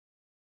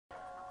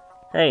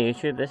Hey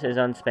YouTube, this is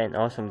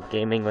UnspentAwesome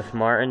Gaming with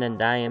Martin,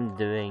 and I am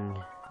doing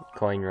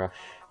Coin Rush.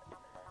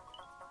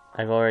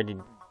 I've already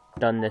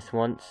done this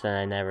once, and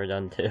I never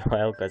done too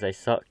well because I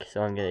suck,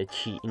 so I'm gonna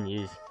cheat and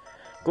use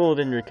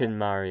Golden Raccoon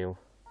Mario.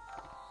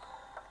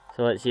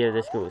 So let's see how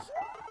this goes.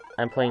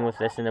 I'm playing with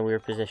this in a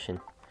weird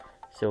position,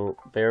 so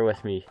bear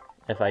with me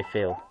if I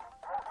fail.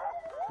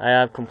 I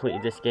have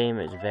completed this game,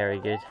 it's very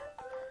good.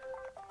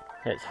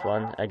 It's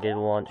fun, a good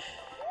launch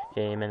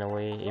game in a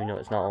way, even though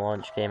it's not a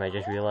launch game. I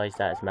just realised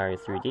that it's Mario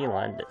 3D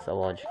Land, it's a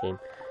launch game.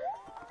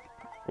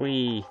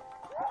 Whee!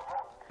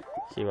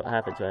 See what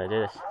happens when I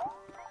do this.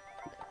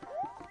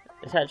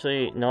 It's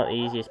actually not the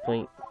easiest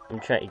point. I'm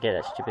trying to get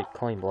that stupid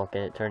coin block,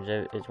 and it turns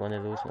out it's one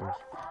of those ones.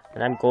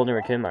 And I'm Golden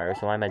Raccoon Mario,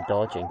 so I'm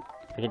dodging.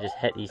 I can just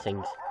hit these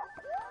things.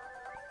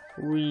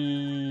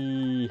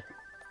 Whee!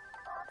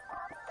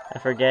 I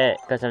forget,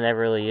 because I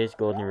never really used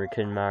Golden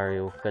Raccoon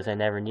Mario, because I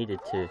never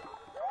needed to.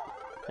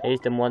 I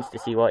used him once to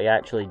see what he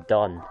actually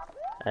done,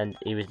 and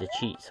he was the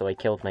cheat, so I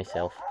killed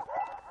myself.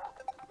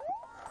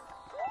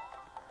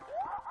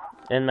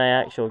 In my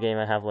actual game,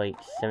 I have like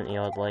 70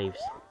 odd lives.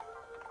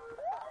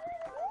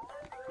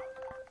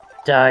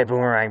 Die,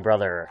 Boomerang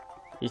Brother!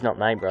 He's not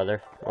my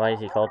brother. Why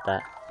is he called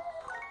that?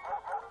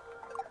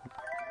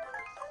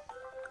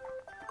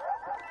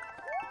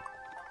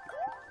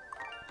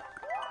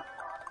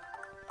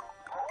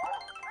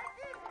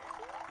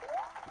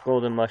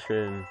 Golden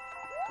Mushroom.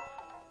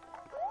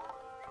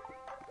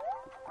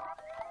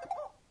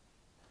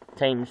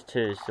 Times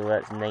 2, so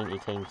that's 90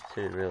 times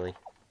 2, really.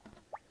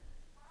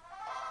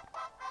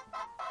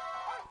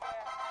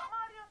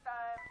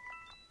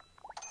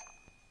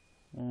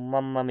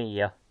 Mamma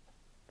mia.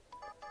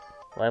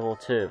 Level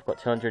 2, I've got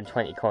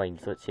 220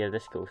 coins, let's see how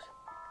this goes.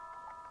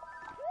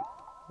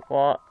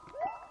 What?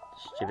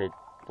 Stupid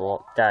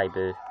block, die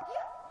boo.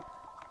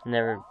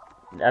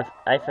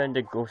 I found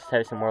the Ghost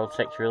House in World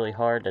 6 really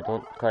hard,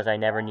 because I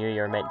never knew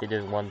you were meant to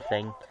do one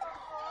thing.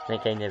 And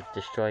I kind of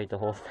destroyed the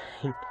whole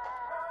thing.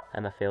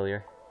 I'm a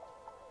failure.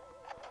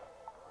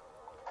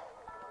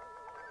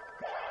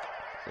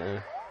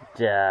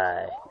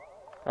 Die.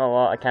 Oh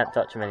well, I can't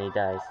touch him and he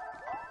dies.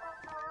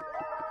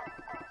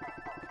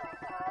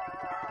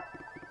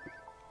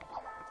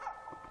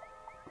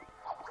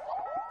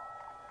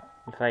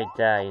 If I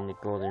die in the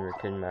Golden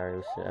Raccoon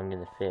Mario suit, I'm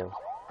gonna fail.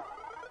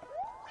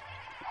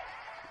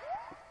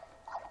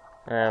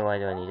 Why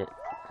do I need it?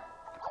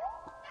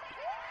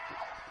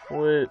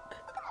 Whoop.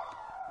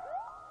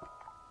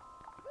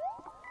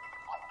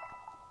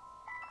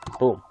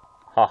 Boom.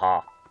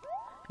 Haha.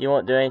 You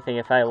won't do anything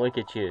if I look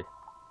at you,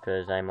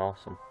 because I'm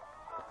awesome.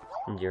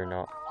 And you're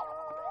not.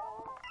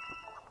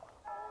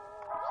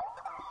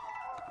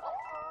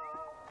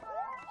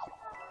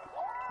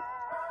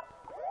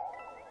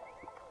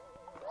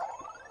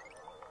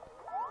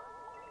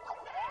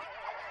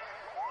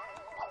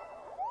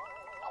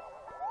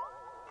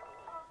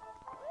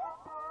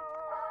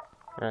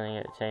 Running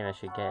out of time, I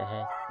should get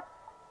ahead.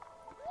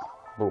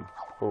 Boom.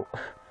 Oh.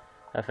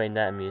 I find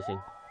that amusing.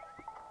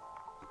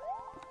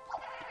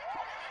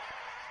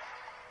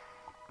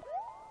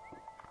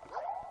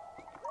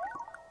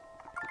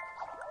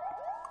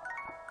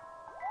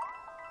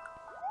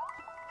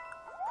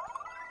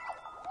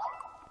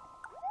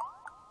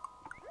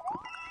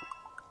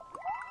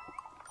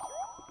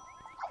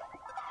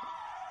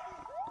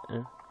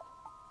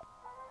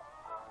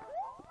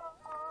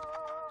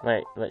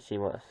 Wait, let's see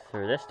what's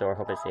through this door.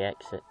 Hope it's the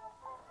exit.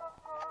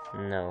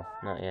 No,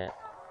 not yet.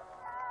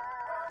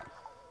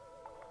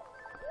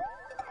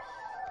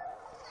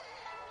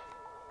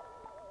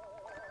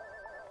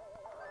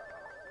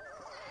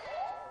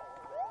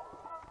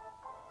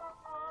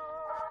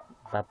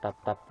 Ba ba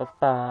ba ba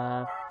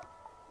ba.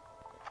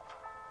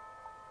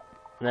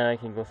 Now I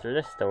can go through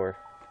this door.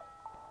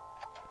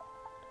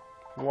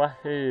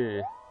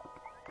 Wahoo!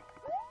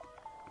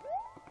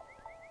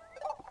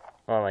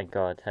 Oh my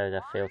god, how did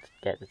I fail to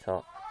get the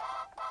top?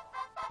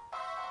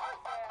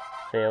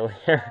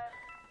 Failure.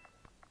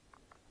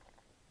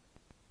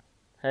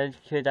 How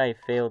could I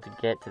fail to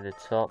get to the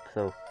top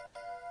though?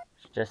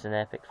 It's just an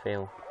epic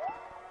fail.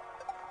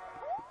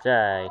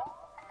 Die.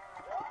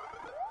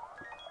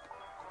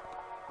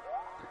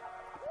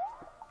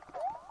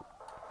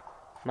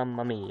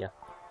 Mamma mia.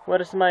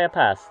 Where's my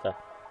pasta?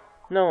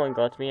 No one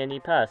got me any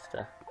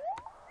pasta.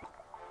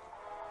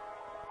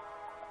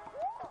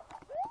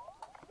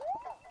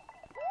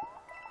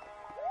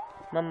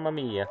 Mamma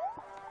mia.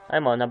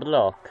 I'm on a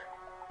block.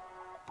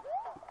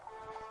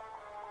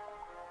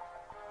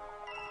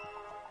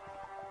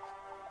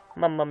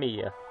 Mamma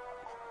mia.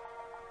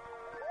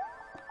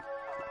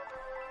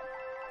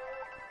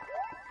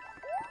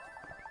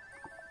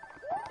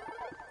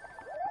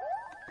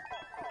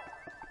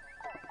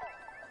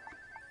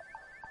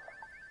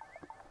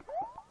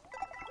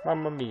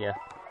 Mamma mia.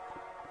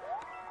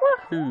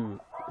 Wahoo!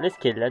 Let's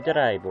kill the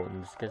dry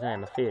bones, because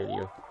I'm a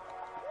failure.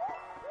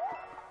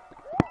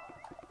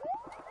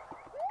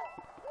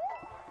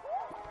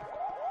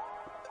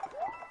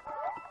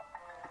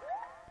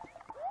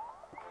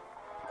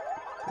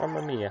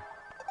 Mamma mia.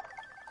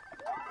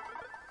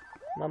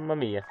 Mamma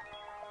mia.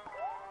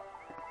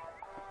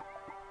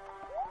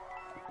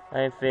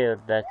 I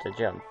failed that to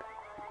jump.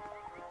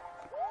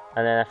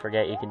 And then I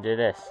forget you can do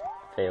this.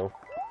 Fail.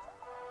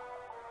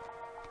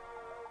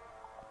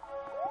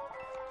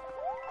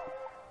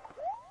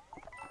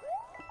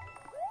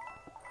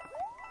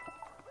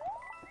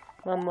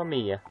 Mamma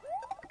mia.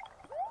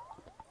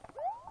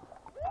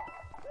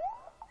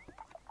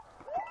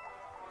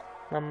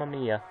 Mamma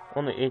mia.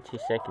 Only 80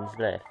 seconds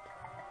left.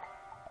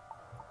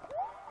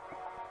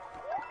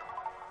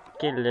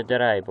 Kill the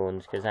dry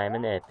bones, cause I'm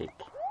an epic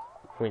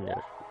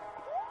winner.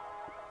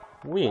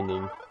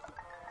 Winning.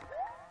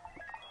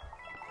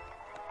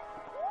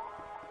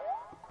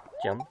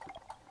 Jump.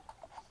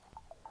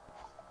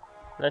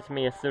 Let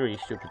me have 3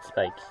 stupid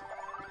spikes.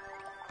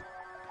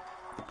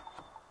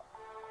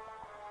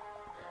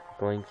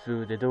 Going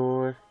through the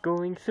door,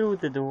 going through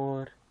the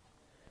door.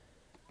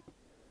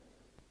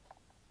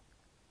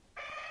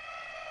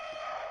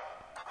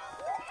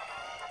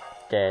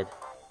 Dead,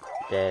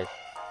 dead,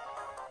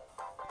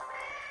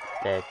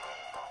 dead.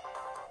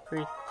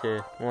 3, 2,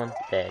 1,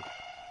 dead.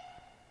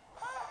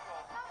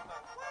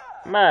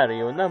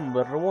 Mario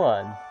number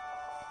 1.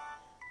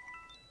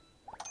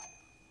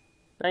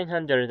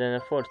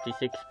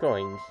 946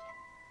 coins.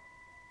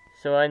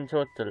 So in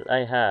total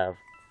I have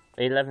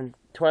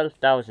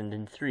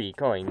 12,003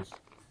 coins.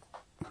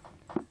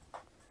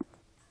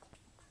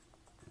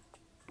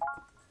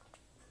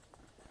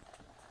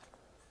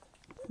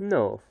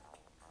 No.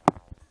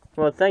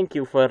 Well, thank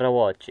you for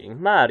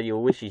watching. Mario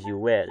wishes you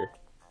well.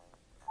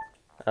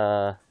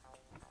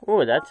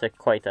 Oh, that's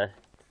quite a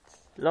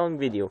long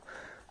video.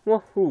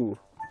 Woohoo!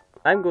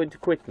 I'm going to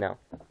quit now.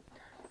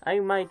 I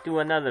might do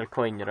another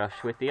coin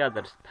rush with the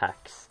other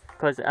packs,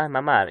 cause I'm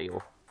a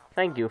Mario.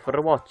 Thank you for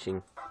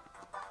watching.